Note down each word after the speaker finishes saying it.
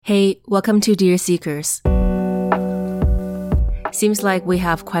Hey, welcome to Dear Seekers. Seems like we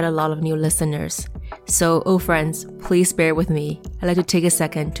have quite a lot of new listeners. So, old friends, please bear with me. I'd like to take a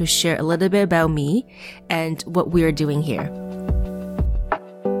second to share a little bit about me and what we're doing here.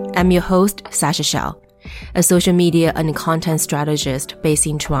 I'm your host, Sasha Shao, a social media and content strategist based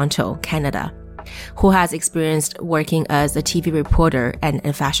in Toronto, Canada, who has experienced working as a TV reporter and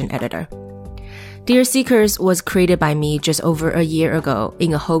a fashion editor. Dear Seekers was created by me just over a year ago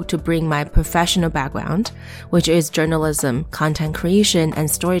in a hope to bring my professional background, which is journalism, content creation, and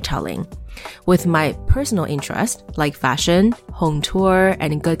storytelling, with my personal interest like fashion, home tour,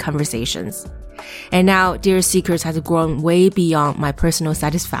 and good conversations. And now Dear Seekers has grown way beyond my personal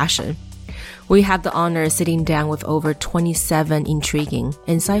satisfaction. We have the honor of sitting down with over 27 intriguing,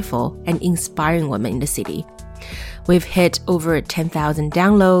 insightful, and inspiring women in the city. We've hit over 10,000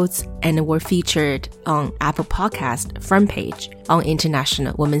 downloads and were featured on Apple Podcast front page on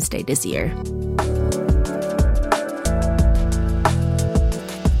International Women's Day this year.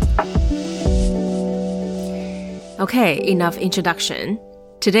 Okay, enough introduction.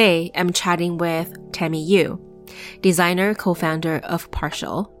 Today, I'm chatting with Tammy Yiu, designer, co-founder of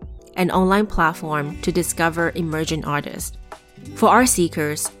Partial, an online platform to discover emerging artists. For art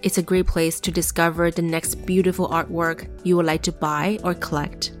seekers, it's a great place to discover the next beautiful artwork you would like to buy or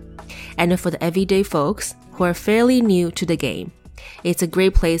collect. And for the everyday folks who are fairly new to the game, it's a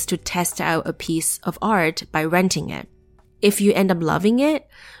great place to test out a piece of art by renting it. If you end up loving it,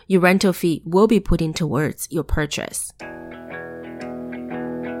 your rental fee will be put in towards your purchase.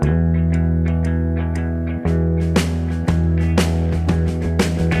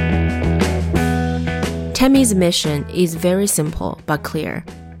 Tammy's mission is very simple but clear,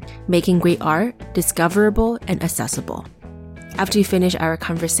 making great art discoverable and accessible. After you finish our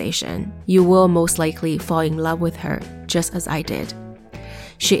conversation, you will most likely fall in love with her, just as I did.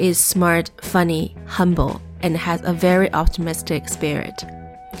 She is smart, funny, humble, and has a very optimistic spirit.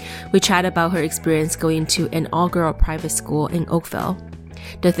 We chat about her experience going to an all-girl private school in Oakville,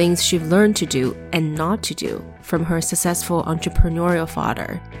 the things she learned to do and not to do from her successful entrepreneurial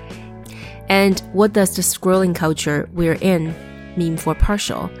father, and what does the scrolling culture we're in mean for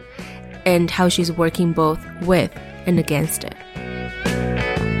Partial, and how she's working both with and against it.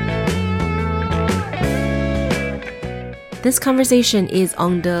 This conversation is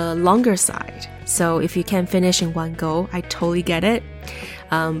on the longer side, so if you can't finish in one go, I totally get it,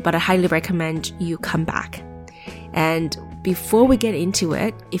 but I highly recommend you come back. And before we get into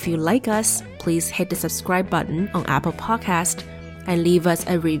it, if you like us, please hit the subscribe button on Apple Podcast and leave us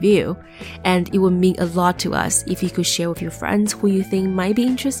a review. And it would mean a lot to us if you could share with your friends who you think might be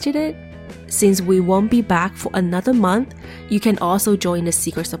interested in it. Since we won't be back for another month, you can also join the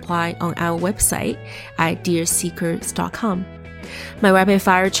Seeker Supply on our website at dearseekers.com. My rapid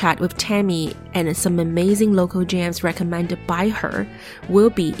fire chat with Tammy and some amazing local jams recommended by her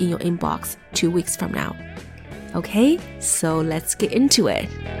will be in your inbox 2 weeks from now. Okay, so let's get into it.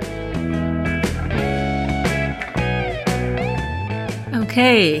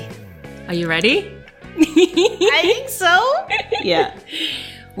 Okay, are you ready? I think so. Yeah.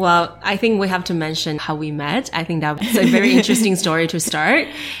 Well, I think we have to mention how we met. I think that's a very interesting story to start,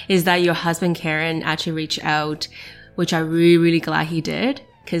 is that your husband, Karen, actually reached out, which I'm really, really glad he did,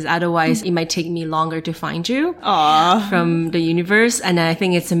 because otherwise it might take me longer to find you from the universe. And I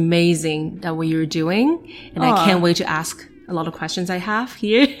think it's amazing that what you're doing. And I can't wait to ask a lot of questions I have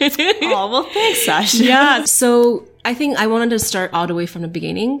here. Well, thanks, Sasha. Yeah. So I think I wanted to start all the way from the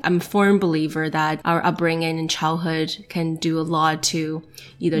beginning. I'm a firm believer that our upbringing and childhood can do a lot to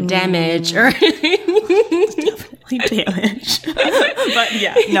either damage or definitely damage. But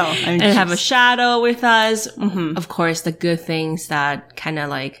yeah, no. And have a shadow with us. Mm-hmm. Of course, the good things that kind of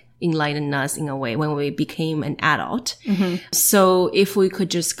like enlightened us in a way when we became an adult. Mm-hmm. So if we could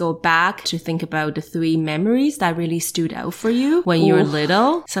just go back to think about the 3 memories that really stood out for you when you were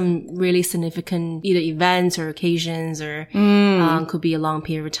little, some really significant either events or occasions or could be a long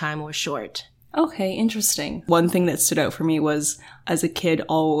period of time or short. Okay, interesting. One thing that stood out for me was, as a kid,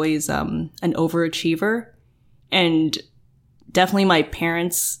 always an overachiever. And definitely my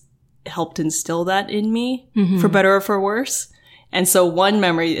parents helped instill that in me, for better or for worse. And so one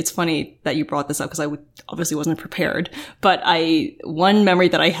memory, it's funny that you brought this up because I obviously wasn't prepared, but one memory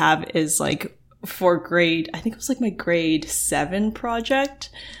that I have is like for I think it was like my grade 7 project.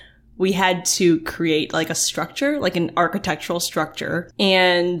 We had to create like a structure, like an architectural structure.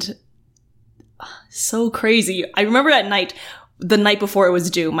 And so crazy. I remember that night, the night before it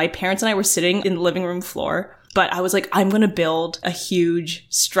was due, my parents and I were sitting in the living room floor, but I was like, I'm going to build a huge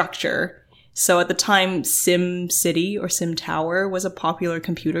structure So at the time, Sim City or Sim Tower was a popular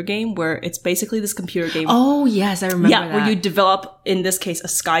computer game where it's basically this computer game. Oh, yes, I remember that. Where you develop, in this case, a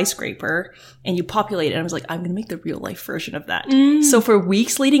skyscraper and you populate it. And I was like, I'm going to make the real life version of that. So for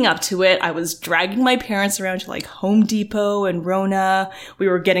weeks leading up to it, I was dragging my parents around to like Home Depot and Rona. We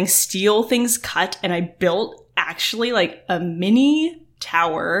were getting steel things cut, and I built actually like a mini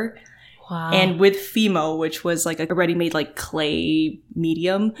tower. Wow. And with Fimo, which was like a ready-made like clay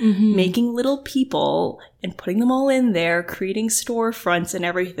medium, making little people and putting them all in there, creating storefronts and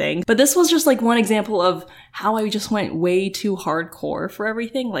everything. But this was just like one example of how I just went way too hardcore for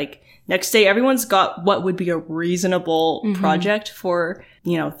everything. Like next day, everyone's got what would be a reasonable project for,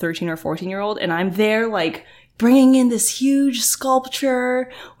 13 or 14-year-old. And I'm there like bringing in this huge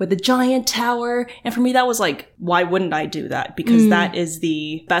sculpture with a giant tower. And for me, that was like, why wouldn't I do that? Because that is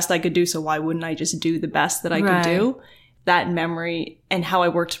the best I could do. So why wouldn't I just do the best that I could do? That memory and how I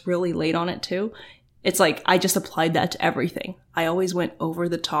worked really late on it too. It's like, I just applied that to everything. I always went over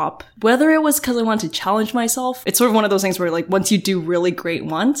the top. Whether it was because I wanted to challenge myself, it's sort of one of those things where like, once you do really great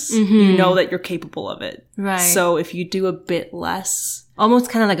once, you know that you're capable of it. Right. So if you do a bit less,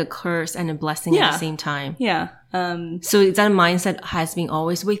 almost kind of like a curse and a blessing at the same time. Yeah. So is that a mindset has been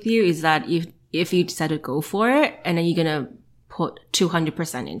always with you? Is that if you decide to go for it and then you're going to put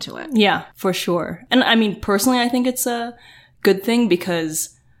 200% into it? Yeah, for sure. And I mean, personally, I think it's a good thing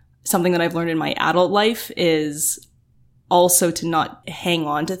because something that I've learned in my adult life is also to not hang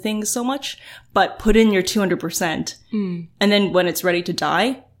on to things so much, but put in your 200%. And then when it's ready to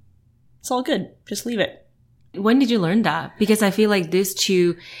die, it's all good. Just leave it. When did you learn that? Because I feel like these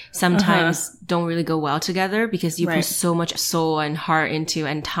two sometimes don't really go well together because you put so much soul and heart into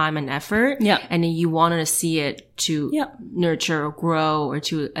and time and effort. Yeah. And then you wanted to see it to nurture or grow or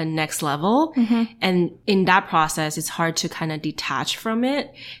to a next level. And in that process, it's hard to kind of detach from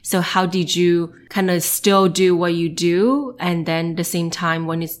it. So how did you kind of still do what you do? And then at the same time,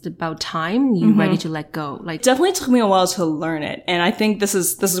 when it's about time, you're ready to let go? Like, definitely took me a while to learn it. And I think this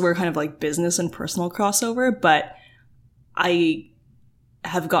is where kind of like business and personal crossover, but I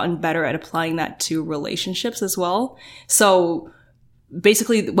have gotten better at applying that to relationships as well. So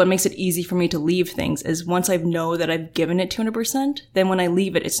basically what makes it easy for me to leave things is once I know that I've given it 200%, then when I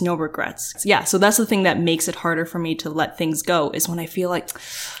leave it, it's no regrets. Yeah. So that's the thing that makes it harder for me to let things go is when I feel like,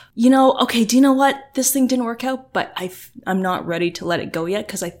 okay, do you know what? This thing didn't work out, but I'm not ready to let it go yet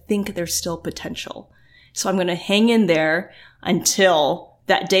because I think there's still potential. So I'm going to hang in there until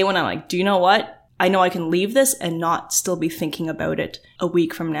that day when I'm like, do you know what? I know I can leave this and not still be thinking about it a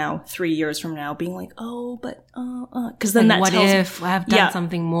week from now, 3 years from now, being like, oh, but, cause then that what tells if I have done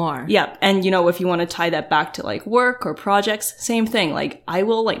something more? Yeah. And if you want to tie that back to like work or projects, same thing. Like I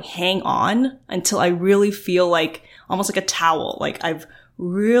will like hang on until I really feel like almost like a towel. Like I've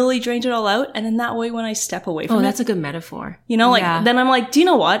really drained it all out. And then that way when I step away from it. Oh, that's a good metaphor. Then I'm like, do you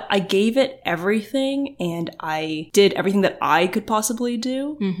know what? I gave it everything and I did everything that I could possibly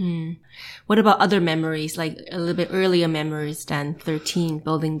do. What about other memories, like a little bit earlier memories than 13,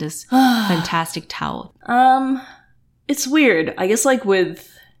 building this fantastic towel? It's weird. I guess like with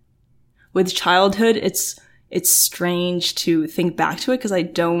childhood, it's strange to think back to it because I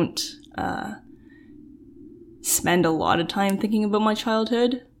don't, spend a lot of time thinking about my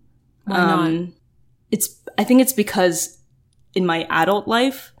childhood. Why not? I think it's because in my adult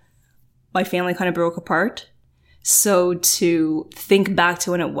life, my family kind of broke apart. So to think back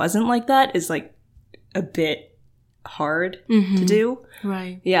to when it wasn't like that is like a bit hard to do.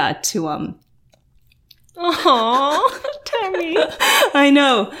 Right. Yeah, Oh, Tammy. I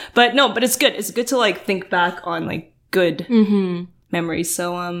know. But no, but it's good. It's good to like think back on like good memories.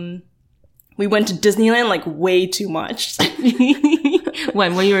 So we went to Disneyland like way too much.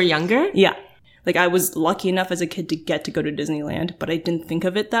 When you were younger? Yeah. Like I was lucky enough as a kid to get to go to Disneyland, but I didn't think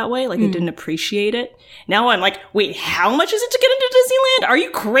of it that way. Like I didn't appreciate it. Now I'm like, wait, how much is it to get into Disneyland? Are you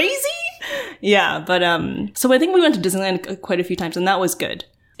crazy? Yeah. But, so I think we went to Disneyland quite a few times and that was good.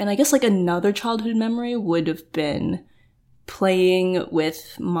 And I guess like another childhood memory would have been playing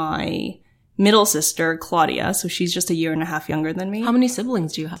with my middle sister, Claudia. So she's just a year and a half younger than me. How many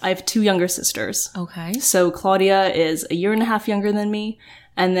siblings do you have? I have 2 younger sisters. Okay. So Claudia is a year and a half younger than me.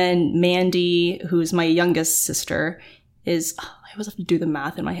 And then Mandy, who's my youngest sister, is, I always have to do the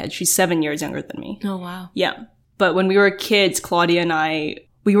math in my head. She's 7 years younger than me. Oh, wow. Yeah. But when we were kids, Claudia and I,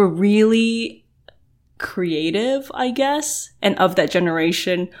 we were really creative, I guess. And of that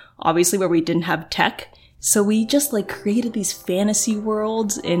generation, obviously, where we didn't have tech. So we just like created these fantasy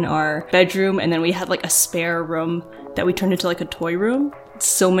worlds in our bedroom. And then we had like a spare room that we turned into like a toy room.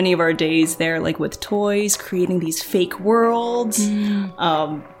 So many of our days there, like with toys, creating these fake worlds.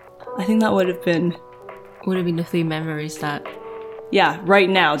 I think that would have been the 3 memories that right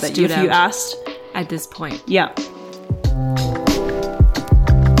now that if you asked at this point. Yeah.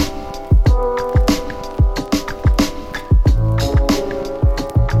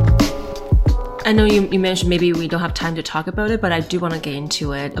 I know you mentioned maybe we don't have time to talk about it, but I do want to get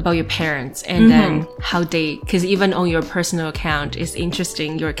into it about your parents and then how they, because even on your personal account, it's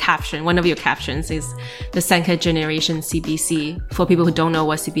interesting. Your caption, one of your captions is the second generation CBC. For people who don't know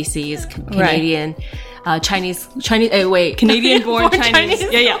what CBC is, Canadian, Chinese, Canadian born Chinese.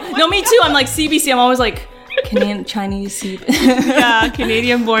 Yeah. No, me too. I'm like CBC. I'm always like Canadian Chinese CBC. Yeah,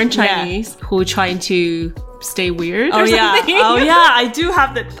 Canadian born Chinese who trying to stay weird or something. I do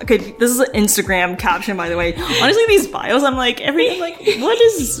have the okay, this is an Instagram caption, by the way. Honestly, these bios, I'm like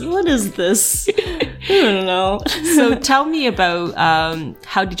what is this? I don't know. So tell me about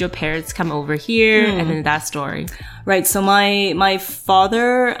how did your parents come over here and then that story. Right, so my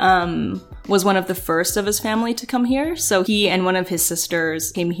father was one of the first of his family to come here. So he and one of his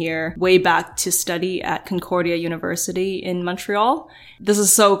sisters came here way back to study at Concordia University in Montreal. This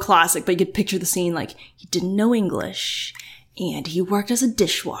is so classic, but you could picture the scene like he didn't know English and he worked as a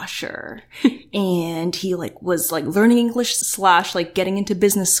dishwasher and he was learning English / getting into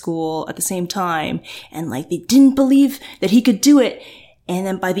business school at the same time. And they didn't believe that he could do it. And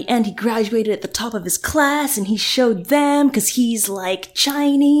then by the end, he graduated at the top of his class and he showed them because he's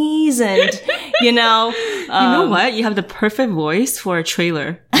Chinese and, you know. You know what? You have the perfect voice for a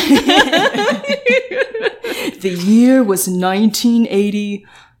trailer. The year was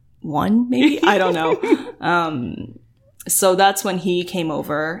 1981, maybe? I don't know. So that's when he came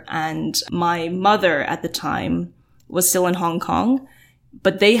over, and my mother at the time was still in Hong Kong.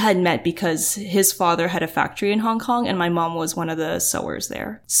 But they had met because his father had a factory in Hong Kong and my mom was one of the sewers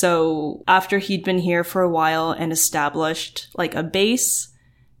there. So after he'd been here for a while and established a base,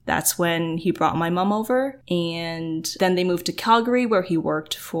 that's when he brought my mom over. And then they moved to Calgary where he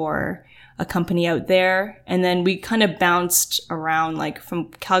worked for a company out there. And then we kind of bounced around,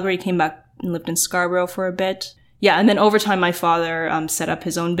 from Calgary, came back and lived in Scarborough for a bit. Yeah, and then over time, my father set up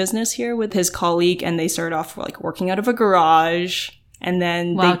his own business here with his colleague, and they started off working out of a garage. And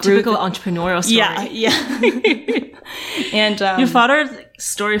then they grew typical entrepreneurial story. Yeah. And your father's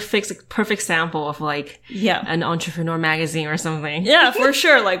story fits a perfect sample of an entrepreneur magazine or something. Yeah, for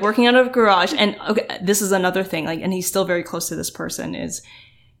sure. Working out of a garage. And okay, this is another thing. And he's still very close to this person. Is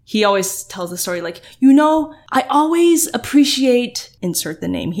he always tells the story I always appreciate insert the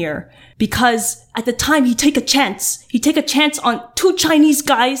name here. Because at the time, he'd take a chance. He'd take a chance on 2 Chinese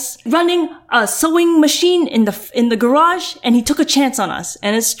guys running a sewing machine in the garage, and he took a chance on us.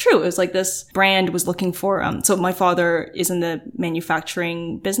 And it's true. It was this brand was looking for, so my father is in the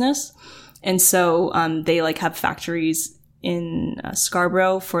manufacturing business. And so, they have factories in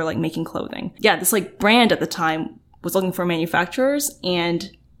Scarborough for making clothing. Yeah, this brand at the time was looking for manufacturers and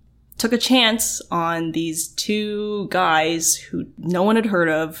took a chance on these 2 guys who no one had heard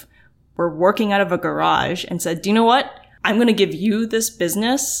of, were working out of a garage, and said, do you know what? I'm going to give you this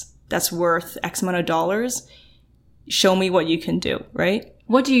business that's worth X amount of dollars. Show me what you can do, right?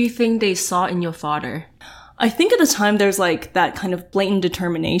 What do you think they saw in your father? I think at the time there's that kind of blatant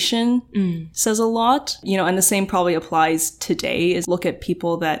determination says a lot, and the same probably applies today is look at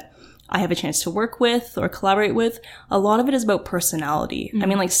people that I have a chance to work with or collaborate with. A lot of it is about personality. I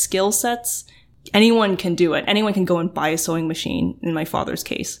mean, skill sets, anyone can do it. Anyone can go and buy a sewing machine in my father's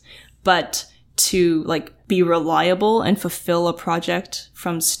case. But to be reliable and fulfill a project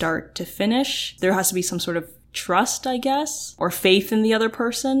from start to finish, there has to be some sort of trust, I guess, or faith in the other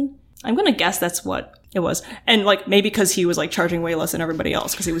person. I'm going to guess that's what it was. And maybe because he was charging way less than everybody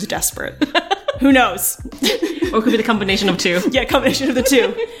else because he was desperate. Who knows? Or it could be the combination of 2. Yeah, combination of the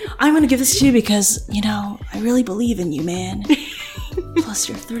 2. I'm going to give this to you because, I really believe in you, man. Plus,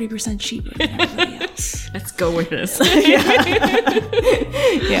 you're 30% cheaper than everybody else. Let's go with this.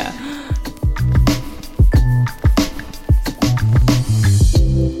 Yeah.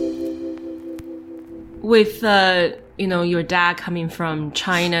 With, your dad coming from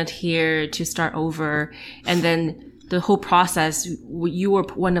China here to start over, and then the whole process, you were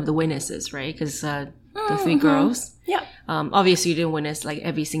one of the witnesses, right? Because the 3 girls. Yeah. Obviously, you didn't witness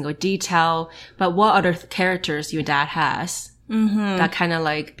every single detail, but what other characters your dad has that kind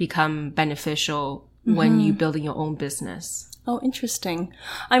of become beneficial when you building your own business? Oh, interesting.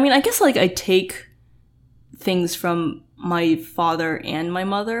 I mean, I guess I take things from my father and my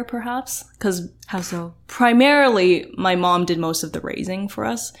mother, perhaps. Because how so? Primarily, my mom did most of the raising for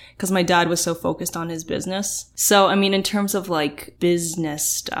us because my dad was so focused on his business. So, I mean, in terms of business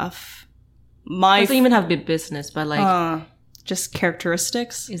stuff, doesn't even have big business, but just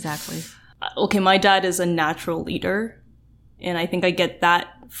characteristics. Exactly. Okay, my dad is a natural leader, and I think I get that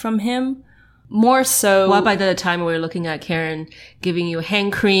from him. More so... What about the time we were looking at Karen giving you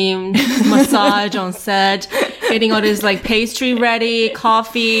hand cream, massage on set, getting all this like pastry ready,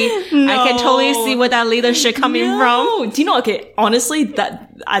 coffee? No. I can totally see where that leadership coming from. Do you know, okay, honestly, that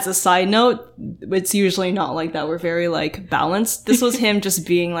as a side note, it's usually not like that. We're very like balanced. This was him just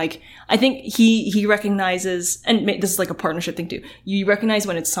being like, I think he recognizes, and this is like a partnership thing too. You recognize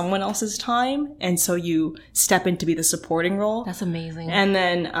when it's someone else's time, and so you step in to be the supporting role. That's amazing. And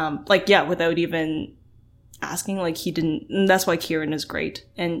then, without even asking, like he didn't, and that's why Kieran is great.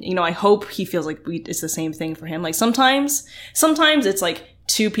 And, you know, I hope he feels like it's the same thing for him. Like sometimes it's like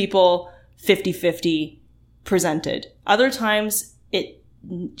two people 50-50 presented. Other times it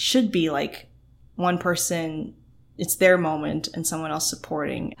should be like one person, it's their moment, and someone else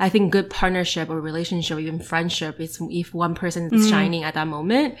supporting. I think good partnership or relationship, even friendship, is if one person is shining at that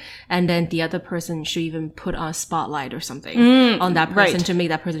moment, and then the other person should even put a spotlight or something on that person to make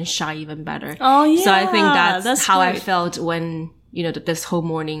that person shine even better. Oh yeah. So I think that's how I felt when, you know, this whole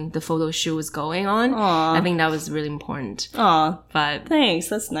morning the photo shoot was going on. Aww. I think that was really important. But thanks,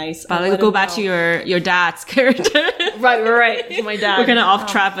 that's nice. But let's go back to your dad's character. Right. My dad. We're kind of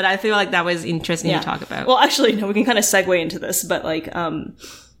off track, but I feel like that was interesting to talk about. Well, actually, no, we can kind of segue into this, but like,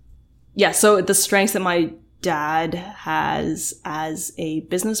 so the strengths that my dad has as a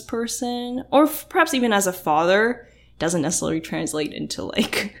business person, or perhaps even as a father, doesn't necessarily translate into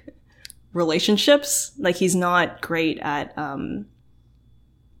like relationships. Like he's not great at,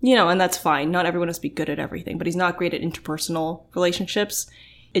 you know, and that's fine. Not everyone has to be good at everything, but he's not great at interpersonal relationships.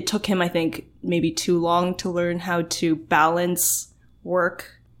 It took him, I think, maybe too long to learn how to balance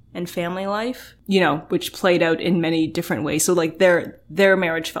work and family life, you know, which played out in many different ways. So like their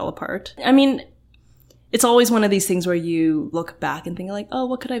marriage fell apart. I mean, it's always one of these things where you look back and think like, oh,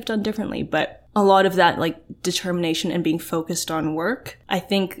 what could I have done differently? But a lot of that like determination and being focused on work, I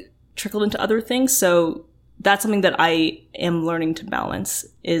think trickled into other things. So that's something that I am learning to balance,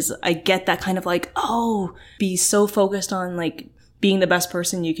 is I get that kind of like, oh, be so focused on like being the best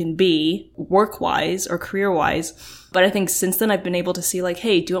person you can be work-wise or career-wise. But I think since then I've been able to see like,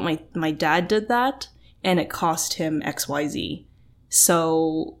 hey, do you know what, my dad did that and it cost him XYZ.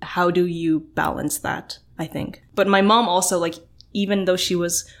 So how do you balance that, I think? But my mom also, like, even though she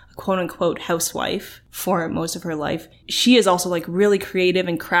was a quote-unquote housewife for most of her life, she is also like really creative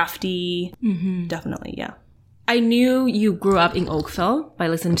and crafty. Mm-hmm. Definitely, yeah. I knew you grew up in Oakville by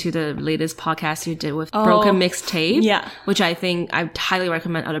listening to the latest podcast you did with Broken Mixtape. Yeah. Which I think I highly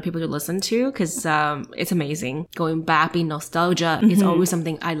recommend other people to listen to because it's amazing. Going back, being nostalgia is always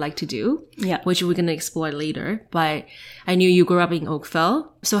something I like to do. Yeah. Which we're going to explore later. But I knew you grew up in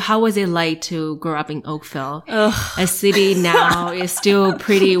Oakville. So how was it like to grow up in Oakville? Ugh. A city now is still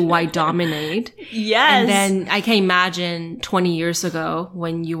pretty white dominated. Yes. And then I can imagine 20 years ago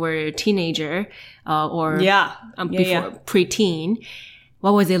when you were a teenager, before preteen,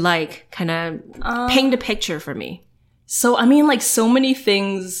 what was it like? Kind of paint the picture for me. So, I mean, like so many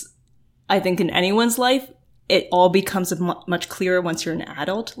things, I think in anyone's life, it all becomes much clearer once you're an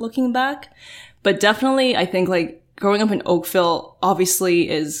adult looking back. But definitely, I think like growing up in Oakville obviously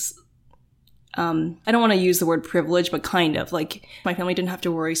is, I don't want to use the word privilege, but kind of like my family didn't have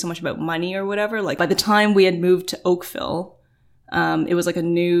to worry so much about money or whatever. Like by the time we had moved to Oakville, it was like a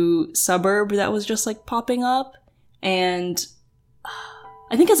new suburb that was just like popping up. And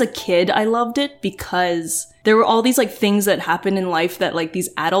I think as a kid, I loved it because there were all these like things that happen in life that like these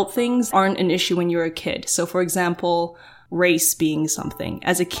adult things aren't an issue when you're a kid. So for example, race being something.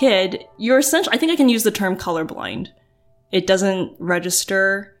 As a kid, you're essentially, I think I can use the term colorblind. It doesn't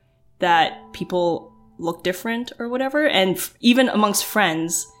register that people look different or whatever. And even amongst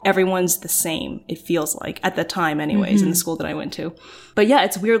friends, everyone's the same, it feels like, at the time anyways, in the school that I went to. But yeah,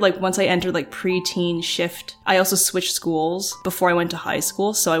 it's weird, like once I entered like pre-teen shift, I also switched schools before I went to high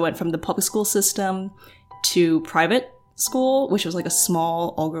school. So I went from the public school system to private school, which was like a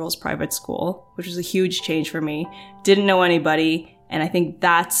small all-girls private school, which was a huge change for me. Didn't know anybody. And I think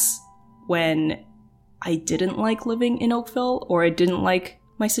that's when I didn't like living in Oakville, or I didn't like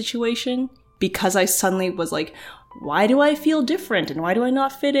my situation, because I suddenly was like, why do I feel different and why do I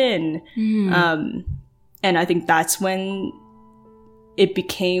not fit in? And I think that's when it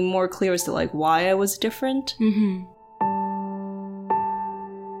became more clear as to like why I was different. Mm-hmm.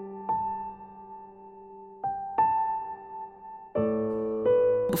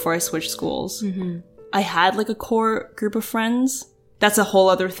 Before I switched schools, I had like a core group of friends. That's a whole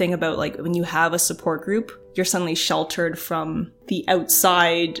other thing about like when you have a support group, you're suddenly sheltered from the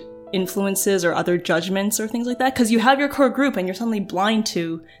outside influences or other judgments or things like that, because you have your core group and you're suddenly blind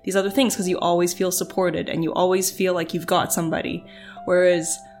to these other things because you always feel supported and you always feel like you've got somebody.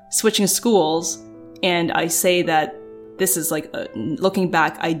 Whereas switching schools, and I say that this is like, looking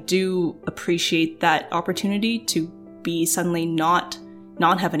back, I do appreciate that opportunity to be suddenly not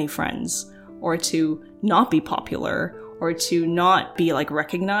have any friends, or to not be popular, or to not be like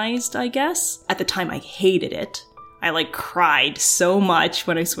recognized, I guess. At the time, I hated it. I like cried so much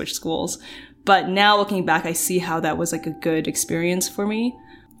when I switched schools. But now looking back, I see how that was like a good experience for me.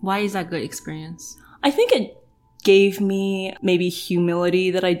 Why is that good experience? I think it gave me maybe humility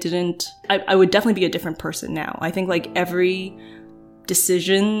that I would definitely be a different person now. I think like every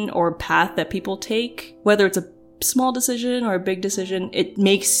decision or path that people take, whether it's a small decision or a big decision, it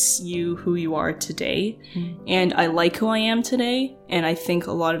makes you who you are today. And I like who I am today. And I think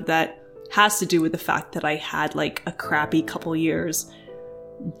a lot of that has to do with the fact that I had like a crappy couple years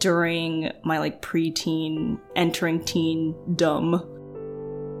during my like preteen, entering teen-dom.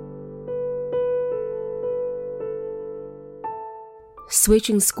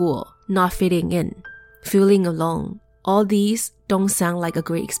 Switching school, not fitting in, feeling alone, all these don't sound like a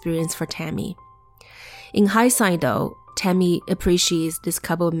great experience for Tammy. In hindsight though, Tammy appreciates this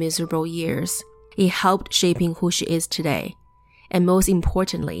couple of miserable years. It helped shaping who she is today. And most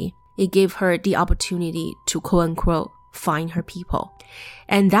importantly, it gave her the opportunity to quote-unquote find her people.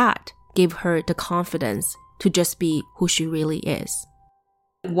 And that gave her the confidence to just be who she really is.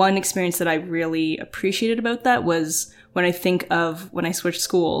 One experience that I really appreciated about that was when I think of when I switched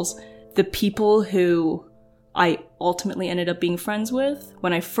schools, the people who I ultimately ended up being friends with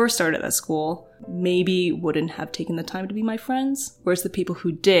when I first started at school maybe wouldn't have taken the time to be my friends, whereas the people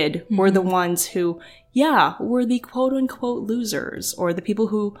who did were the ones who, were the quote-unquote losers, or the people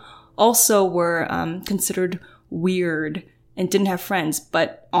who also were considered weird and didn't have friends.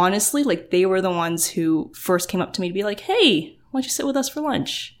 But honestly, like, they were the ones who first came up to me to be like, hey, why don't you sit with us for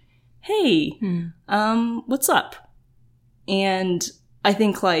lunch? Hey, what's up? And I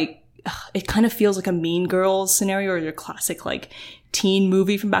think, like, it kind of feels like a Mean Girls scenario, or your classic, like, teen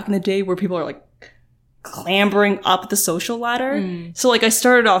movie from back in the day where people are, like, clambering up the social ladder. So, like, I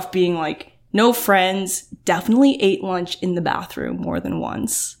started off being, like, no friends, definitely ate lunch in the bathroom more than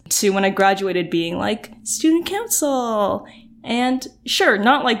once, to when I graduated being, like, student council. And sure,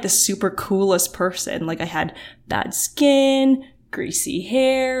 not, like, the super coolest person. Like, I had bad skin, greasy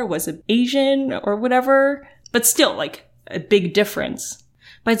hair, was Asian or whatever. But still, like, a big difference.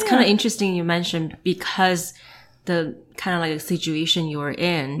 But it's kind of interesting you mentioned, because the kind of like situation you were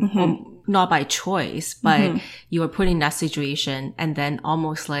in, well, not by choice, but you were put in that situation, and then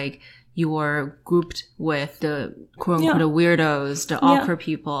almost like you were grouped with the quote-unquote weirdos, the awkward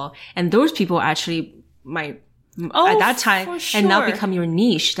people. And those people actually might, at that time, and now become your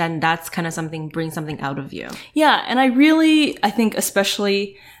niche. Then that's kind of bring something out of you. Yeah, and I think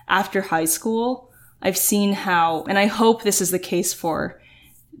especially after high school, I've seen how, and I hope this is the case for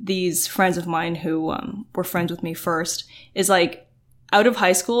these friends of mine who were friends with me first, is like, out of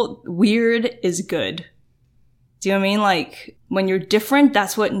high school, weird is good. Do you know what I mean? Like, when you're different,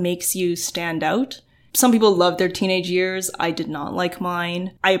 that's what makes you stand out. Some people love their teenage years. I did not like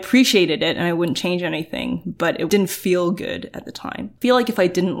mine. I appreciated it and I wouldn't change anything, but it didn't feel good at the time. I feel like if I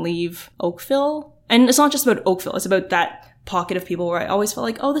didn't leave Oakville, and it's not just about Oakville, it's about that pocket of people where I always felt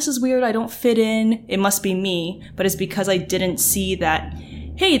like, oh, this is weird, I don't fit in, it must be me. But it's because I didn't see that,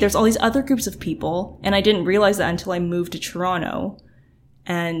 hey, there's all these other groups of people, and I didn't realize that until I moved to Toronto.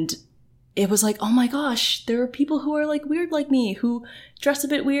 And it was like, oh my gosh, there are people who are like weird like me, who dress a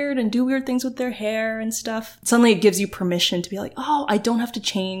bit weird and do weird things with their hair and stuff. Suddenly it gives you permission to be like, oh, I don't have to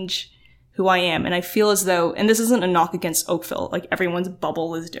change who I am. And I feel as though, and this isn't a knock against Oakville, like, everyone's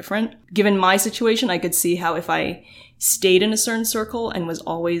bubble is different. Given my situation, I could see how if I stayed in a certain circle and was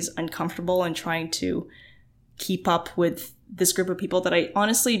always uncomfortable and trying to keep up with this group of people that I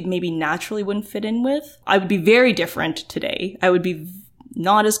honestly maybe naturally wouldn't fit in with, I would be very different today. I would be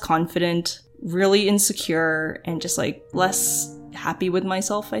not as confident, really insecure, and just like less happy with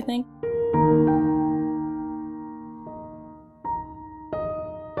myself, I think.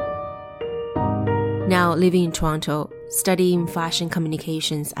 Now living in Toronto, studying fashion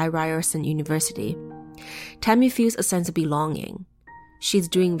communications at Ryerson University, Tammy feels a sense of belonging. She's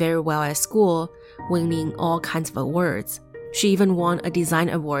doing very well at school, winning all kinds of awards. She even won a design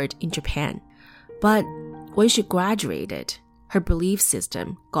award in Japan. But when she graduated, her belief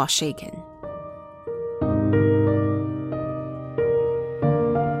system got shaken.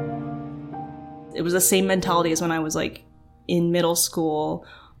 It was the same mentality as when I was like in middle school,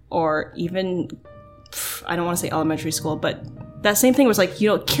 or even, I don't want to say elementary school, but that same thing was like, you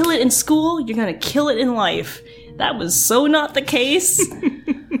know, kill it in school, you're gonna kill it in life. That was so not the case.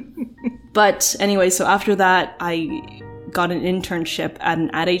 But anyway, so after that, I got an internship at an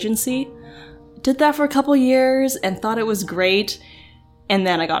ad agency. Did that for a couple years and thought it was great. And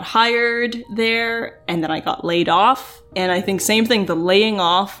then I got hired there, and then I got laid off. And I think same thing, the laying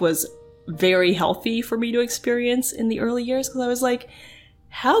off was very healthy for me to experience in the early years, because I was like,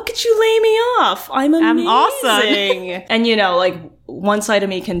 how could you lay me off? I'm amazing. I'm awesome. And you know, like, one side of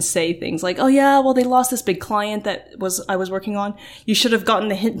me can say things like, oh yeah, well, they lost this big client that I was working on. You should have gotten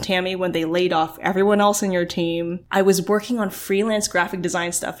the hint, Tammy, when they laid off everyone else in your team. I was working on freelance graphic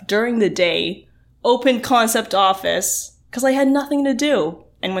design stuff during the day, open concept office, because I had nothing to do.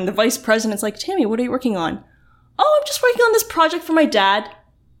 And when the vice president's like, Tammy, what are you working on? Oh, I'm just working on this project for my dad.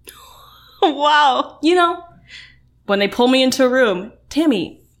 Wow. You know, when they pull me into a room,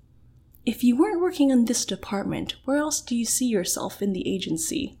 Tammy, if you weren't working on this department, where else do you see yourself in the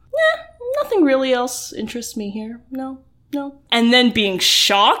agency? Nothing really else interests me here. No. And then being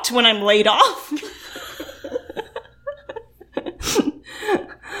shocked when I'm laid off.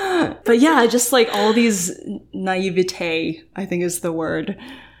 But yeah, just like all these naivete, I think is the word.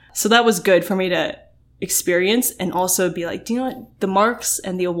 So that was good for me to experience and also be like, do you know what? The marks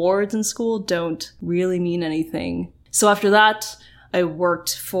and the awards in school don't really mean anything. So after that, I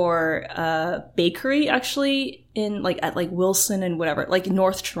worked for a bakery actually at Wilson and whatever, like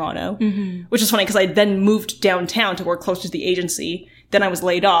North Toronto, which is funny because I then moved downtown to work closer to the agency. Then I was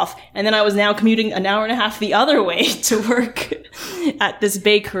laid off, and then I was now commuting an hour and a half the other way to work at this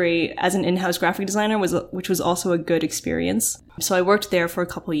bakery as an in-house graphic designer, which was also a good experience. So I worked there for a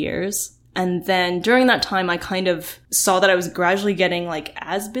couple years. And then during that time, I kind of saw that I was gradually getting like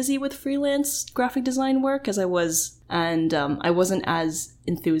as busy with freelance graphic design work as I was. And I wasn't as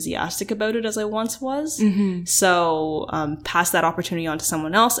enthusiastic about it as I once was. So passed that opportunity on to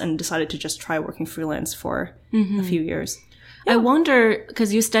someone else and decided to just try working freelance for a few years. Yeah. I wonder,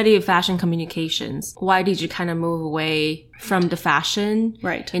 because you study fashion communications, why did you kind of move away from the fashion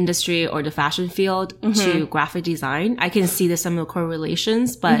industry or the fashion field to graphic design? I can see there's some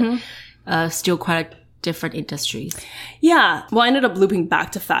correlations, but still quite different industries. Yeah. Well, I ended up looping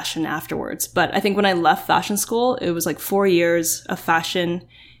back to fashion afterwards. But I think when I left fashion school, it was like 4 years of fashion.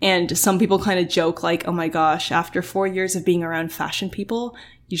 And some people kind of joke like, oh my gosh, after 4 years of being around fashion people,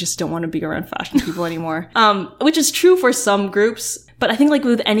 you just don't want to be around fashion people anymore. Which is true for some groups. But I think like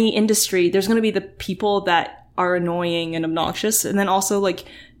with any industry, there's going to be the people that are annoying and obnoxious. And then also like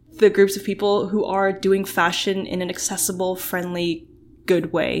the groups of people who are doing fashion in an accessible, friendly,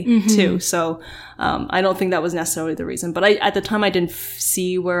 good way too. So I don't think that was necessarily the reason. But at the time, I didn't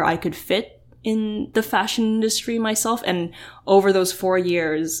see where I could fit in the fashion industry myself. And over those 4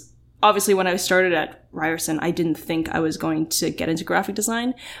 years, obviously when I started at Ryerson, I didn't think I was going to get into graphic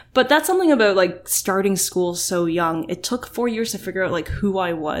design. But that's something about like starting school so young. It took 4 years to figure out like who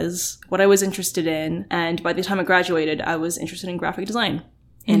I was, what I was interested in. And by the time I graduated, I was interested in graphic design.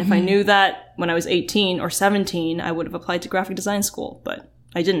 And if I knew that when I was 18 or 17, I would have applied to graphic design school, but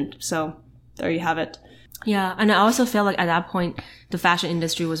I didn't. So there you have it. Yeah. And I also feel like at that point, the fashion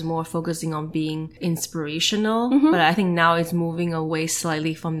industry was more focusing on being inspirational. But I think now it's moving away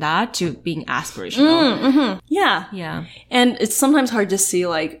slightly from that to being aspirational. Yeah. Yeah. And it's sometimes hard to see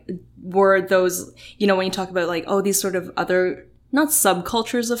like, were those, you know, when you talk about like, oh, these sort of other, not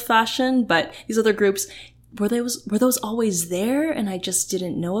subcultures of fashion, but these other groups, were those always there and I just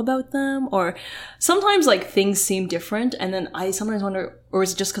didn't know about them? Or sometimes like things seem different and then I sometimes wonder, or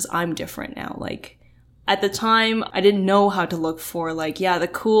is it just because I'm different now? Like at the time I didn't know how to look for like, the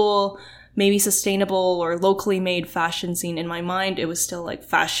cool, maybe sustainable or locally made fashion scene. In my mind, it was still like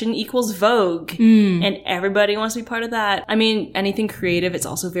fashion equals Vogue and everybody wants to be part of that. I mean, anything creative, it's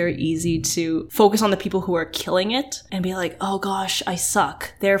also very easy to focus on the people who are killing it and be like, oh gosh, I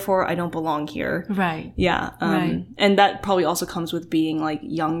suck. Therefore, I don't belong here. Right. Yeah. And that probably also comes with being like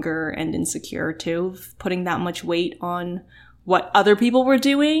younger and insecure too, putting that much weight on what other people were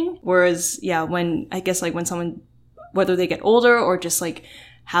doing. Whereas, when someone, whether they get older or just like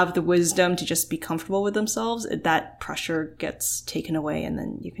have the wisdom to just be comfortable with themselves, that pressure gets taken away and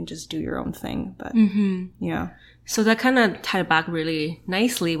then you can just do your own thing. But so that kind of tied back really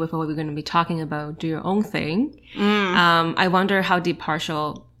nicely with what we're going to be talking about, do your own thing. I wonder how did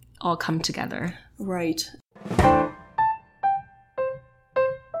partial all come together? Right.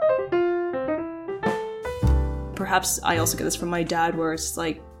 Perhaps I also get this from my dad, where it's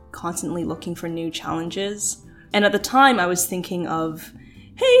like constantly looking for new challenges. And at the time I was thinking of,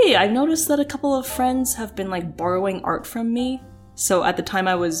 hey, I've noticed that a couple of friends have been like borrowing art from me. So at the time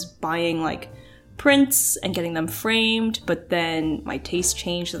I was buying like prints and getting them framed, but then my taste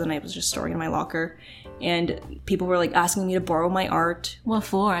changed, so then I was just storing in my locker. And people were like asking me to borrow my art. What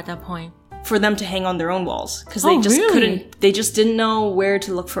for at that point? For them to hang on their own walls. Because they just they just didn't know where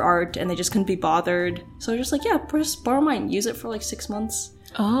to look for art, and they just couldn't be bothered. So I was just like, yeah, just borrow mine. Use it for like 6 months.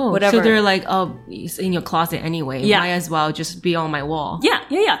 Oh, whatever. So they're like, oh, it's in your closet anyway. Yeah. Might as well just be on my wall.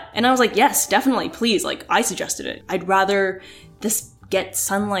 Yeah. And I was like, yes, definitely, please. Like, I suggested it. I'd rather this get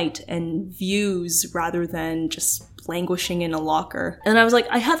sunlight and views rather than just languishing in a locker. And I was like,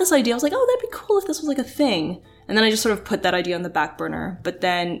 I had this idea. I was like, oh, that'd be cool if this was like a thing. And then I just sort of put that idea on the back burner. But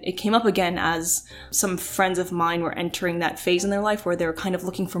then it came up again as some friends of mine were entering that phase in their life where they were kind of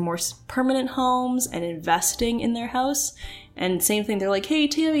looking for more permanent homes and investing in their house. And same thing, they're like, hey,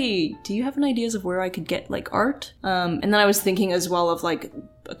 Tammy, do you have any ideas of where I could get like art? And then I was thinking as well of like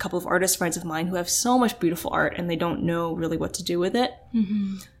a couple of artist friends of mine who have so much beautiful art and they don't know really what to do with it.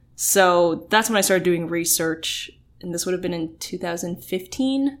 Mm-hmm. So that's when I started doing research. And this would have been in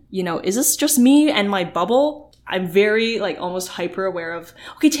 2015. You know, is this just me and my bubble? I'm very, like, almost hyper aware of,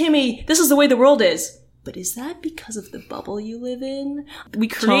 okay, Tammy, this is the way the world is. But is that because of the bubble you live in? We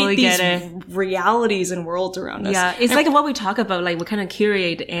create these realities and worlds around us. Yeah, it's like what we talk about, like, we kind of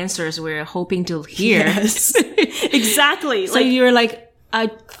curate answers we're hoping to hear. Yes, exactly. So you're like, I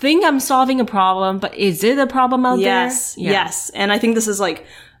think I'm solving a problem, but is it a problem out there? Yes. And I think this is, like,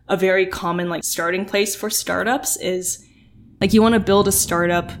 a very common, like, starting place for startups is, like, you want to build a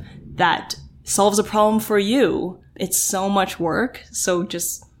startup that solves a problem for you. It's so much work. So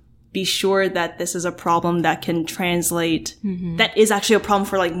just be sure that this is a problem that can translate, that is actually a problem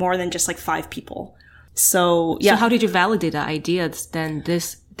for like more than just like 5 people. So yeah. So how did you validate the idea then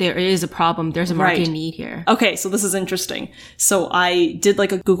there is a problem, there's a market need here? Okay, so this is interesting. So I did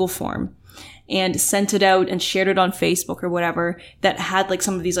like a Google form and sent it out and shared it on Facebook or whatever that had like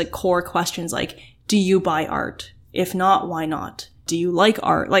some of these like core questions like, do you buy art? If not, why not? Do you like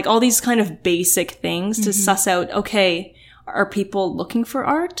art? Like all these kind of basic things to suss out, okay, are people looking for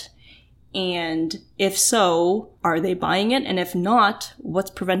art? And if so, are they buying it? And if not, what's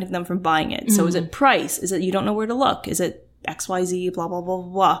preventing them from buying it? So is it price? Is it you don't know where to look? Is it XYZ, blah, blah, blah,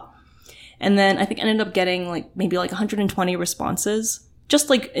 blah. And then I think I ended up getting like maybe like 120 responses, just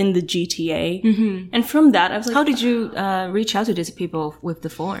like in the GTA. And from that, I was like, how did you reach out to these people with the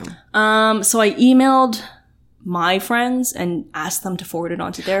form? So I emailed my friends and asked them to forward it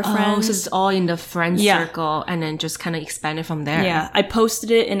on to their friends. Oh, so it's all in the friend circle and then just kind of expand it from there. Yeah. I posted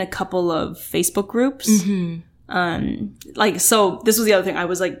it in a couple of Facebook groups. Like, so this was the other thing. I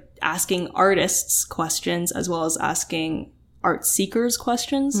was like asking artists questions as well as asking art seekers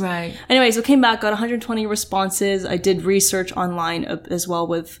questions. Right. Anyway, so came back, got 120 responses. I did research online as well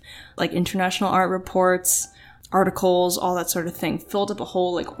with like international art reports, articles, all that sort of thing. Filled up a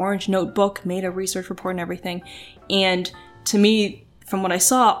whole like orange notebook, made a research report and everything. And to me, from what I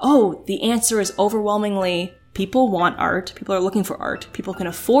saw, the answer is overwhelmingly people want art. People are looking for art. People can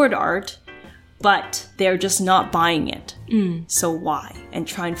afford art, but they're just not buying it. So why? And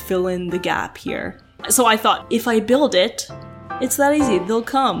try and fill in the gap here. So I thought, if I build it, it's that easy. They'll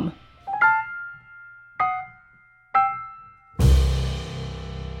come.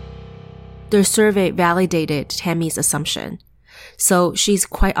 The survey validated Tammy's assumption. So she's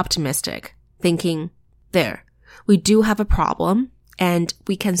quite optimistic, thinking, there, we do have a problem and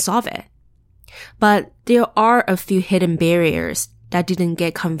we can solve it. But there are a few hidden barriers that didn't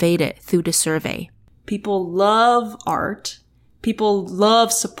get conveyed through the survey. People love art. People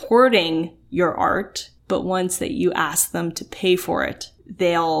love supporting your art. But once that you ask them to pay for it,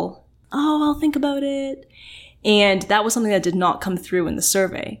 they'll, I'll think about it. And that was something that did not come through in the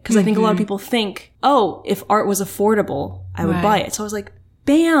survey. Because I think a lot of people think, if art was affordable, I would buy it. So I was like,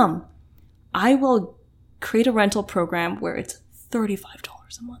 bam! I will create a rental program where it's $35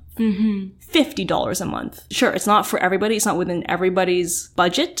 a month. $50 a month. Sure, it's not for everybody. It's not within everybody's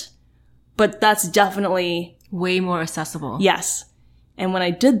budget. But that's definitely way more accessible. Yes. And when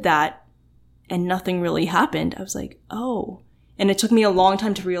I did that and nothing really happened, I was like, And it took me a long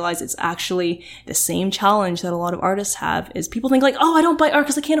time to realize it's actually the same challenge that a lot of artists have is people think like, I don't buy art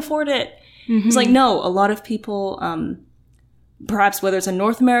because I can't afford it. It's like, no, a lot of people, perhaps whether it's a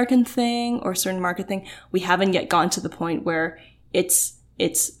North American thing or a certain market thing, we haven't yet gotten to the point where it's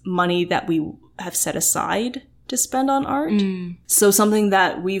money that we have set aside to spend on art. So something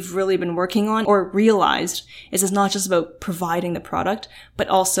that we've really been working on or realized is it's not just about providing the product, but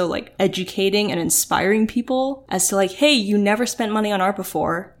also like educating and inspiring people as to like, hey, you never spent money on art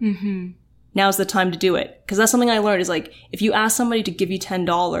before. Now's the time to do it. Because that's something I learned is like, if you ask somebody to give you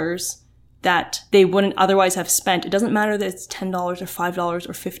 $10 that they wouldn't otherwise have spent. It doesn't matter that it's $10 or $5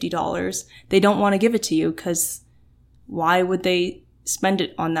 or $50. They don't want to give it to you because why would they spend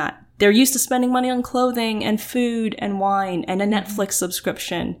it on that? They're used to spending money on clothing and food and wine and a Netflix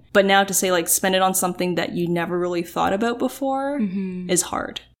subscription. But now to say, like, spend it on something that you never really thought about before is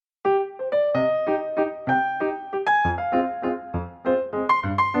hard.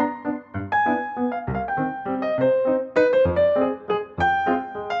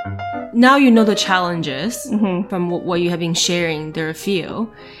 Now you know the challenges from what you have been sharing. There are a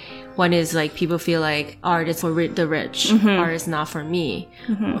few. One is like people feel like art is for the rich, art is not for me.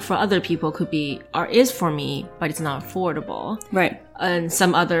 For other people, could be art is for me, but it's not affordable. Right. And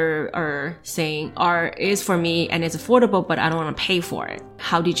some other are saying art is for me and it's affordable, but I don't want to pay for it.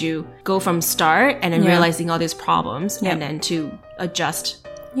 How did you go from start and then realizing all these problems and then to adjust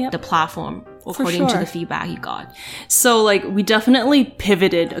the platform according to the feedback you got? So like we definitely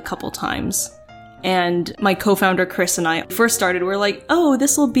pivoted a couple times. And my co-founder Chris and I first started, we're like, oh,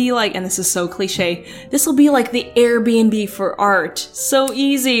 this will be like, and this is so cliche, this will be like the Airbnb for art. So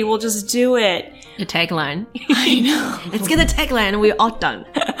easy, we'll just do it. The tagline. I know. Let's get the tagline and we're all done.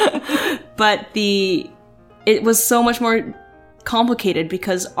 But it was so much more complicated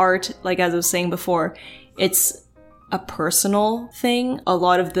because art, like as I was saying before, it's a personal thing. A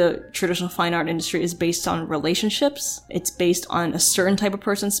lot of the traditional fine art industry is based on relationships. It's based on a certain type of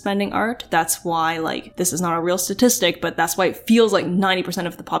person spending art. That's why, like, this is not a real statistic, but that's why it feels like 90%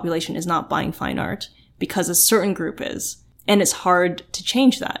 of the population is not buying fine art, because a certain group is. And it's hard to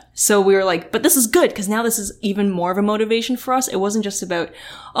change that. So we were like, but this is good, because now this is even more of a motivation for us. It wasn't just about,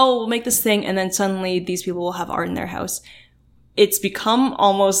 oh, we'll make this thing, and then suddenly these people will have art in their house. It's become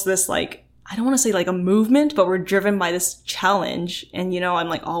almost this, like, I don't want to say like a movement, but we're driven by this challenge. And, you know, I'm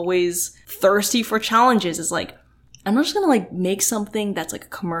like always thirsty for challenges. It's like, I'm not just going to like make something that's like a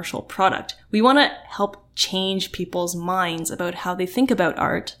commercial product. We want to help change people's minds about how they think about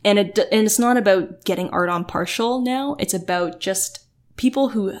art. And it's not about getting art on partial now. It's about just people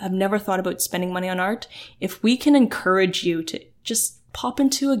who have never thought about spending money on art. If we can encourage you to just pop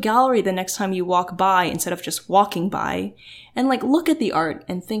into a gallery the next time you walk by instead of just walking by and like look at the art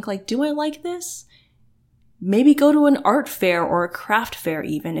and think like, do I like this? Maybe go to an art fair or a craft fair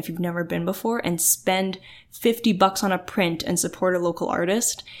even if you've never been before and spend $50 on a print and support a local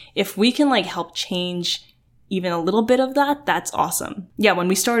artist. If we can like help change even a little bit of that, that's awesome. Yeah, when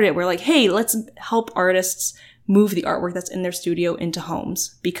we started it, we're like, hey, let's help artists move the artwork that's in their studio into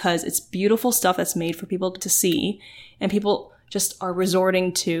homes because it's beautiful stuff that's made for people to see, and people just are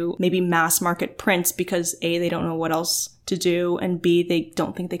resorting to maybe mass market prints because A, they don't know what else to do, and B, they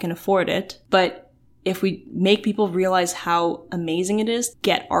don't think they can afford it. But if we make people realize how amazing it is,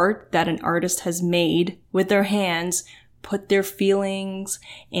 get art that an artist has made with their hands, put their feelings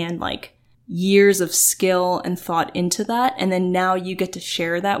and like years of skill and thought into that, and then now you get to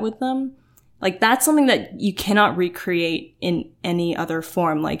share that with them. Like that's something that you cannot recreate in any other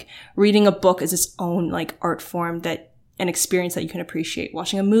form. Like reading a book is its own like art form, that an experience that you can appreciate.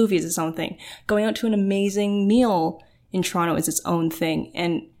 Watching a movie is its own thing. Going out to an amazing meal in Toronto is its own thing.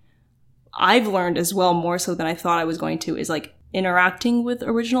 And I've learned as well, more so than I thought I was going to, is like interacting with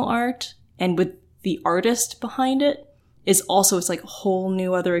original art and with the artist behind it is also, it's like a whole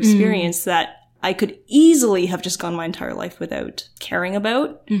new other experience that I could easily have just gone my entire life without caring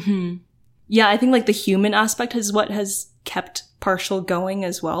about. Yeah, I think like the human aspect is what has kept Partial going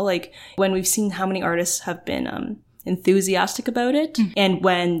as well. Like when we've seen how many artists have been enthusiastic about it, and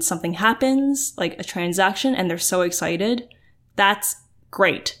when something happens, like a transaction, and they're so excited, that's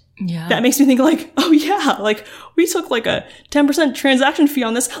great. Yeah. That makes me think like, oh yeah, like we took like a 10% transaction fee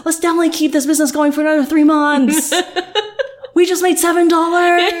on this. Let's definitely keep this business going for another 3 months. We just made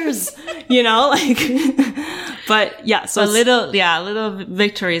 $7, you know, like, but yeah, so a little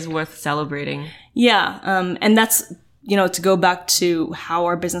victory is worth celebrating. Yeah. And that's, you know, to go back to how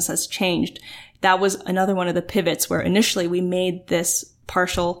our business has changed. That was another one of the pivots where initially we made this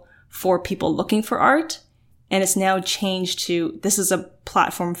Partial for people looking for art. And it's now changed to, this is a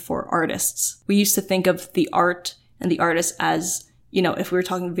platform for artists. We used to think of the art and the artist as, you know, if we were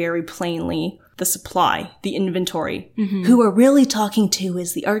talking very plainly, the supply, the inventory. Who we're really talking to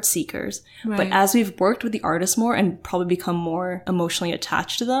is the art seekers. Right. But as we've worked with the artists more and probably become more emotionally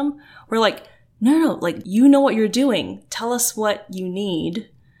attached to them, we're like, no, like, you know what you're doing. Tell us what you need.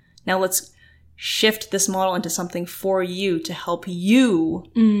 Now let's shift this model into something for you to help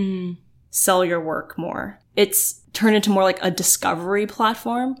you sell your work more. It's turned into more like a discovery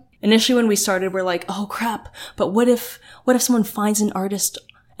platform. Initially when we started, we're like, oh crap, but what if someone finds an artist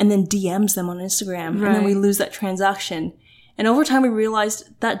and then DMs them on Instagram, and then we lose that transaction? And over time, we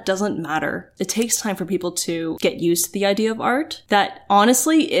realized that doesn't matter. It takes time for people to get used to the idea of art. That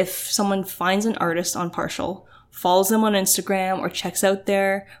honestly, if someone finds an artist on Partial, follows them on Instagram or checks out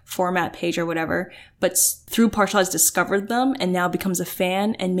their format page or whatever, but through Partial has discovered them and now becomes a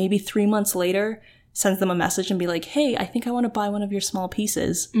fan, and maybe 3 months later sends them a message and be like, hey, I think I want to buy one of your small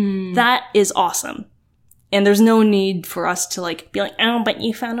pieces. That is awesome. And there's no need for us to like be like, oh, but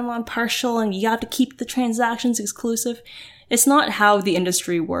you found them on Partial and you have to keep the transactions exclusive. It's not how the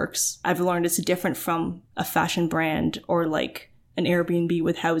industry works. I've learned it's different from a fashion brand or like an Airbnb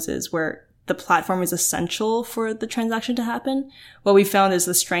with houses where the platform is essential for the transaction to happen. What we found is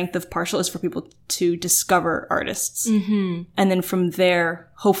the strength of Partial is for people to discover artists. And then from there,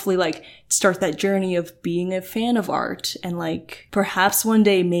 hopefully like start that journey of being a fan of art and like perhaps one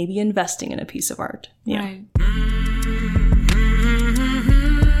day maybe investing in a piece of art. Yeah. Right.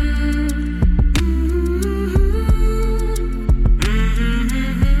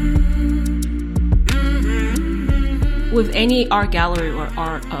 With any art gallery or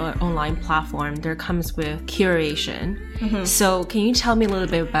art online platform, there comes with curation. So can you tell me a little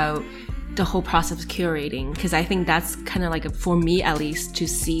bit about the whole process of curating? Because I think that's kind of like, for me at least, to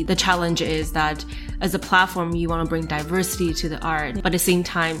see the challenge is that as a platform, you want to bring diversity to the art, but at the same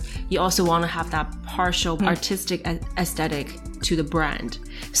time, you also want to have that partial artistic aesthetic to the brand.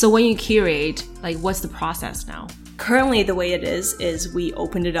 So when you curate, like what's the process now? Currently, the way it is we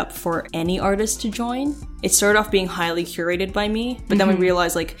opened it up for any artist to join. It started off being highly curated by me, but then we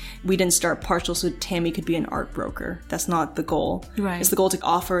realized like we didn't start Partial so Tammy could be an art broker. That's not the goal. Right. It's the goal to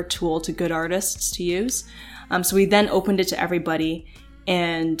offer a tool to good artists to use. So we then opened it to everybody,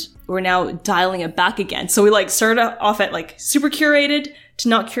 and we're now dialing it back again. So we like started off at like super curated to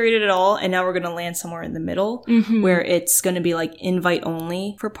not curated at all, and now we're going to land somewhere in the middle where it's going to be like invite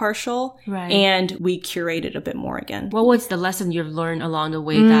only for Partial, right? And we curate it a bit more again. What was the lesson you've learned along the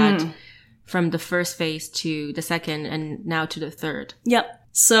way that from the first phase to the second and now to the third? Yep.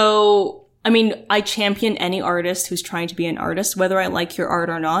 So, I mean, I champion any artist who's trying to be an artist, whether I like your art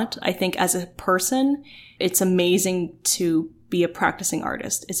or not. I think as a person, it's amazing to be a practicing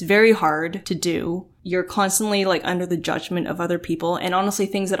artist. It's very hard to do. You're constantly like under the judgment of other people. And honestly,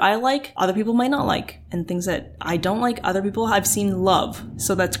 things that I like, other people might not like. And things that I don't like, other people have seen love.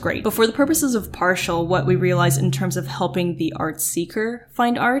 So that's great. But for the purposes of Partial, what we realize in terms of helping the art seeker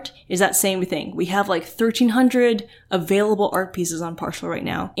find art is that same thing. We have like 1,300 available art pieces on Partial right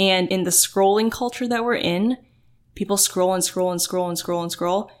now. And in the scrolling culture that we're in, people scroll and scroll and scroll and scroll and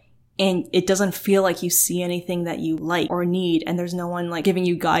scroll. And it doesn't feel like you see anything that you like or need. And there's no one like giving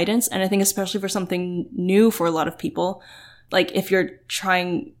you guidance. And I think especially for something new for a lot of people, like if you're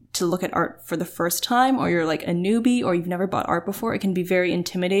trying to look at art for the first time, or you're like a newbie, or you've never bought art before, it can be very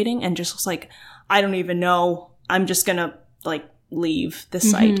intimidating and just like, I don't even know. I'm just gonna like leave this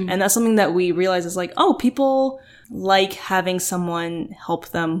site. And that's something that we realize is like, oh, people like having someone help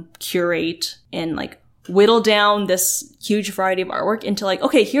them curate and like whittle down this huge variety of artwork into like,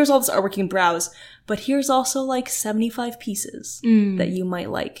 okay, here's all this artwork you can browse, but here's also like 75 pieces that you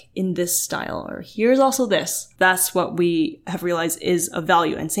might like in this style, or here's also this. That's what we have realized is of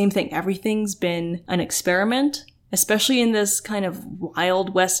value. And same thing, everything's been an experiment, especially in this kind of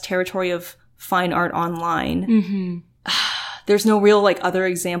Wild West territory of fine art online. There's no real like other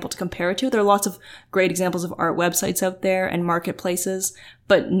example to compare it to. There are lots of great examples of art websites out there and marketplaces,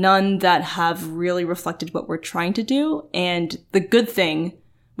 but none that have really reflected what we're trying to do. And the good thing,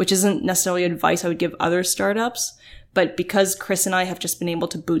 which isn't necessarily advice I would give other startups, but because Chris and I have just been able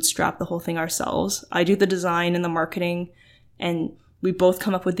to bootstrap the whole thing ourselves, I do the design and the marketing, and we both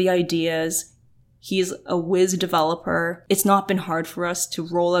come up with the ideas. He's a whiz developer. It's not been hard for us to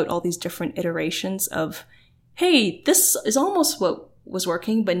roll out all these different iterations of, hey, this is almost what was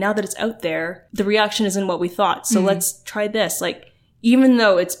working, but now that it's out there, the reaction isn't what we thought. So let's try this. Like, even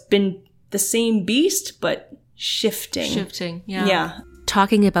though it's been the same beast, but shifting. Yeah.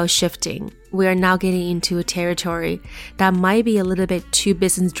 Talking about shifting, we are now getting into a territory that might be a little bit too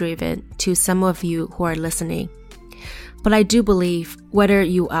business driven to some of you who are listening. But I do believe whether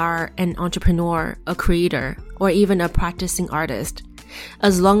you are an entrepreneur, a creator, or even a practicing artist,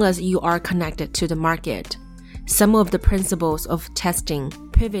 as long as you are connected to the market, some of the principles of testing,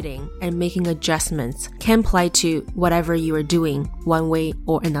 pivoting, and making adjustments can apply to whatever you are doing one way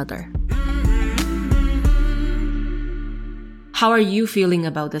or another. How are you feeling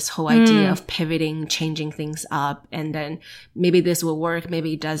about this whole idea of pivoting, changing things up, and then maybe this will work,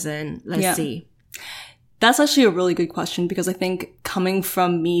 maybe it doesn't? Let's see. That's actually a really good question, because I think coming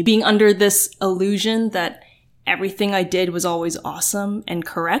from me being under this illusion that everything I did was always awesome and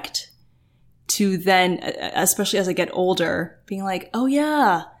correct, to then, especially as I get older, being like, oh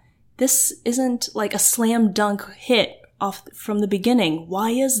yeah, this isn't like a slam dunk hit off from the beginning.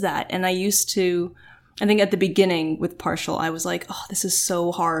 Why is that? And I think at the beginning with Partial, I was like, oh, this is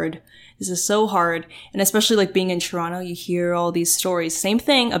so hard. This is so hard. And especially like being in Toronto, you hear all these stories. Same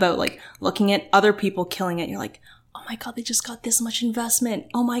thing about like looking at other people killing it. You're like, oh my God, they just got this much investment.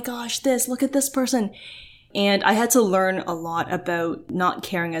 Oh my gosh, look at this person. And I had to learn a lot about not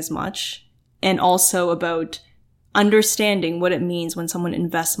caring as much, and also about understanding what it means when someone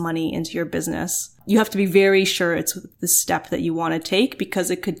invests money into your business. You have to be very sure it's the step that you want to take, because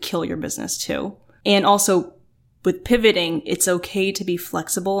it could kill your business too. And also with pivoting, it's okay to be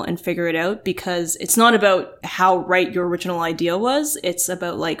flexible and figure it out, because it's not about how right your original idea was. It's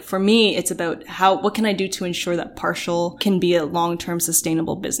about, like, for me, it's about what can I do to ensure that Partial can be a long-term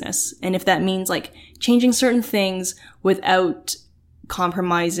sustainable business? And if that means like changing certain things without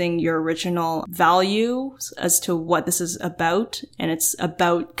compromising your original value as to what this is about, and it's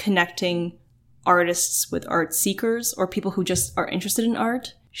about connecting artists with art seekers or people who just are interested in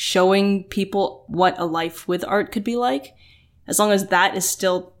art, showing people what a life with art could be like. As long as that is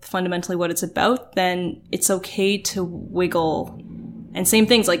still fundamentally what it's about, then it's okay to wiggle. And same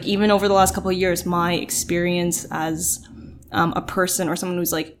things, like even over the last couple of years, my experience as a person or someone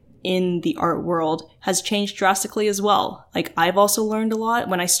who's like in the art world has changed drastically as well. Like, I've also learned a lot.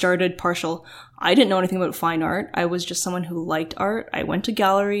 When I started Partial, I didn't know anything about fine art. I was just someone who liked art. I went to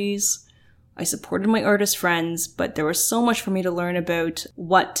galleries. I supported my artist friends, but there was so much for me to learn about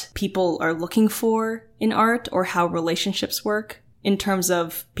what people are looking for in art, or how relationships work in terms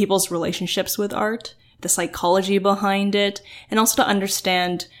of people's relationships with art, the psychology behind it, and also to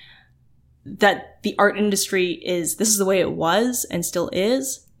understand that the art industry this is the way it was and still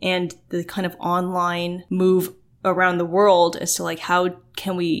is, and the kind of online move around the world as to like, how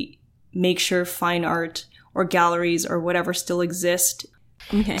can we make sure fine art or galleries or whatever still exist.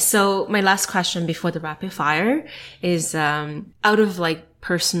 Okay. So my last question before the rapid fire is, out of like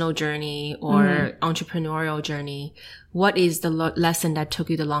personal journey or entrepreneurial journey, what is the lesson that took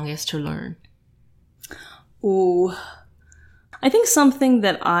you the longest to learn? Ooh, I think something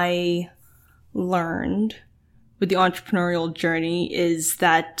that I learned with the entrepreneurial journey is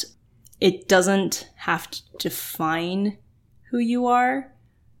that it doesn't have to define who you are.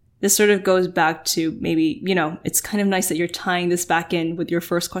 This sort of goes back to maybe, it's kind of nice that you're tying this back in with your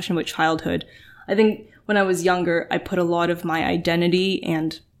first question about childhood. I think when I was younger, I put a lot of my identity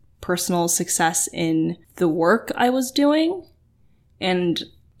and personal success in the work I was doing. And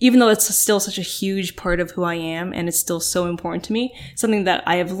even though it's still such a huge part of who I am, and it's still so important to me, something that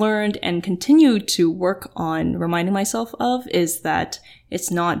I have learned and continue to work on reminding myself of is that it's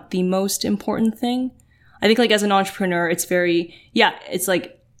not the most important thing. I think like as an entrepreneur, it's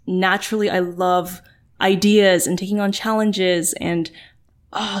like, naturally, I love ideas and taking on challenges and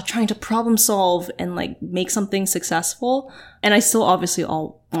trying to problem solve and like make something successful. And I still obviously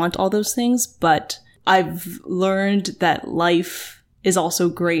want all those things, but I've learned that life is also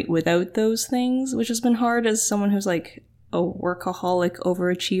great without those things, which has been hard as someone who's like a workaholic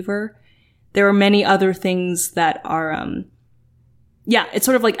overachiever. There are many other things that are, it's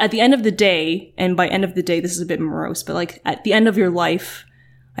sort of like at the end of the day, and by end of the day, this is a bit morose, but like at the end of your life,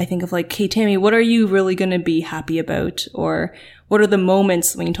 I think of like, hey, Tammy, what are you really going to be happy about? Or what are the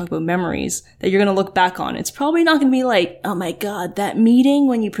moments, when you talk about memories, that you're going to look back on? It's probably not going to be like, oh my God, that meeting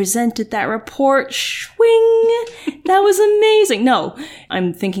when you presented that report, swing, that was amazing. No,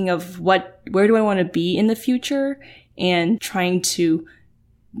 I'm thinking of where do I want to be in the future, and trying to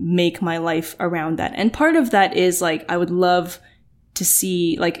make my life around that. And part of that is like, I would love to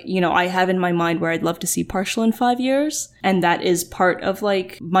see, like, I have in my mind where I'd love to see Partial in 5 years. And that is part of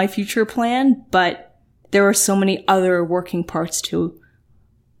like my future plan. But there are so many other working parts to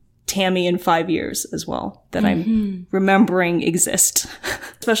Tammy in 5 years as well that I'm remembering exist.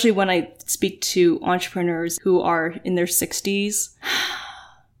 Especially when I speak to entrepreneurs who are in their 60s.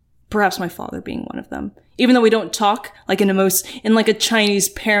 Perhaps my father being one of them. Even though we don't talk, like in a Chinese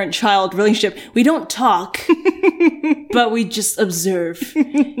parent-child relationship, we don't talk, but we just observe.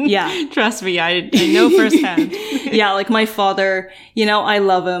 Yeah. Trust me, I know firsthand. Yeah, like my father, I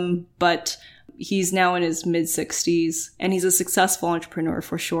love him, but he's now in his mid-60s, and he's a successful entrepreneur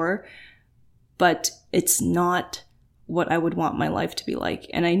for sure. But it's not what I would want my life to be like.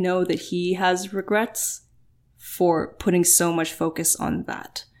 And I know that he has regrets for putting so much focus on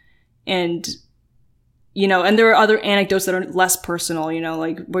that. And, and there are other anecdotes that are less personal,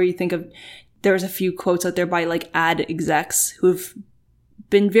 like where you think of, there's a few quotes out there by like ad execs who've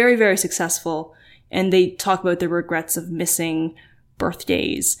been very, very successful, and they talk about the regrets of missing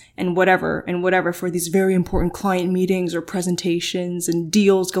birthdays and whatever for these very important client meetings or presentations and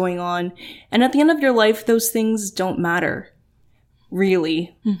deals going on. And at the end of your life, those things don't matter,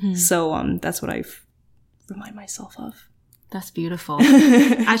 really. So that's what I remind myself of. That's beautiful.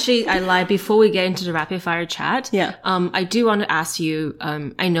 Actually, I lied. Before we get into the rapid fire chat, I do want to ask you,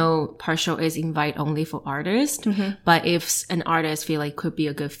 I know Partial is invite only for artists, but if an artist feel like could be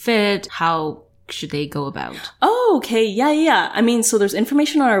a good fit, how should they go about? Oh, okay. Yeah. I mean, so there's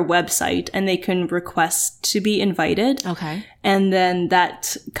information on our website and they can request to be invited. Okay. And then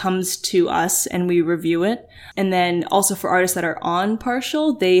that comes to us and we review it. And then also for artists that are on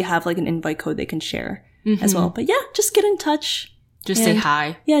Partial, they have like an invite code they can share as well. But yeah, just get in touch. Just say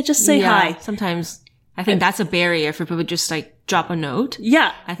hi. Yeah, just say hi. Sometimes I think that's a barrier for people to just like drop a note.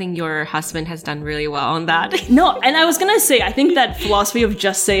 Yeah. I think your husband has done really well on that. No, and I was gonna say, I think that philosophy of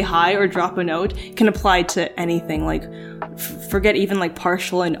just say hi or drop a note can apply to anything. Like, forget even like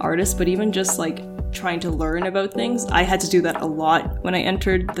Partial and artists, but even just like trying to learn about things. I had to do that a lot when I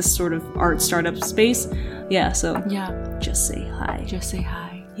entered this sort of art startup space. Yeah, so just say hi. Just say hi.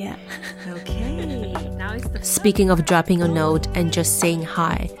 Yeah. Okay. Now it's the Speaking of dropping a note and just saying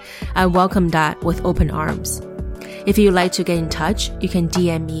hi, I welcome that with open arms. If you'd like to get in touch, you can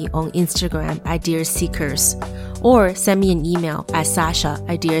DM me on Instagram at Dear Seekers or send me an email at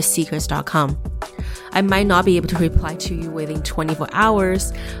sasha@dearseekers.com. I might not be able to reply to you within 24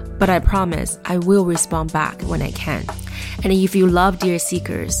 hours, but I promise I will respond back when I can. And if you love Dear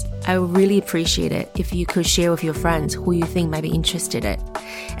Seekers, I would really appreciate it if you could share with your friends who you think might be interested in it,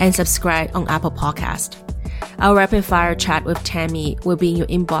 and subscribe on Apple Podcast. Our rapid fire chat with Tammy will be in your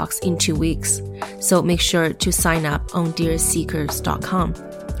inbox in 2 weeks, so make sure to sign up on dearseekers.com.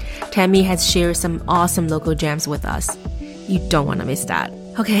 Tammy has shared some awesome local gems with us. You don't want to miss that.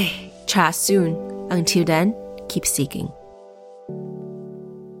 Okay, chat soon. Until then, keep seeking.